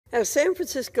At a San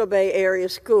Francisco Bay Area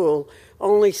school,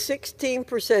 only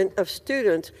 16% of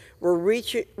students were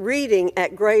reading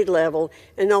at grade level,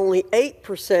 and only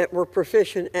 8% were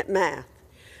proficient at math.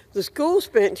 The school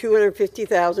spent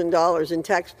 $250,000 in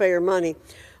taxpayer money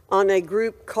on a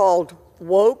group called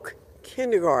Woke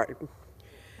Kindergarten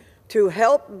to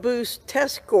help boost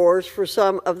test scores for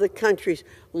some of the country's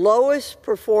lowest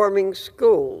performing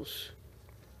schools.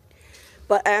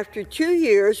 But after 2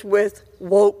 years with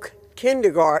Woke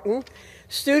Kindergarten,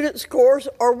 student scores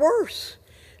are worse.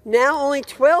 Now only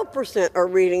 12% are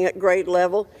reading at grade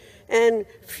level, and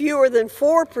fewer than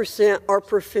 4% are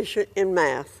proficient in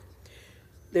math.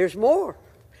 There's more.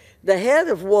 The head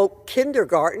of Woke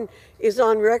Kindergarten is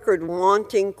on record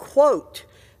wanting, quote,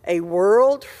 a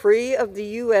world free of the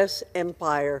U.S.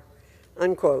 empire,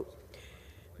 unquote,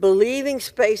 believing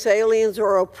space aliens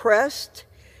are oppressed,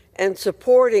 and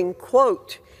supporting,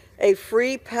 quote, a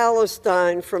free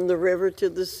Palestine from the river to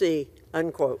the sea,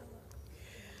 unquote.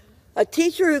 A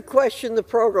teacher who questioned the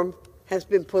program has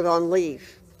been put on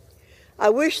leave. I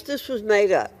wish this was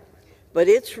made up, but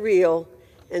it's real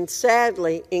and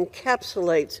sadly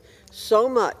encapsulates so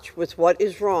much with what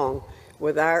is wrong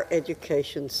with our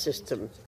education system.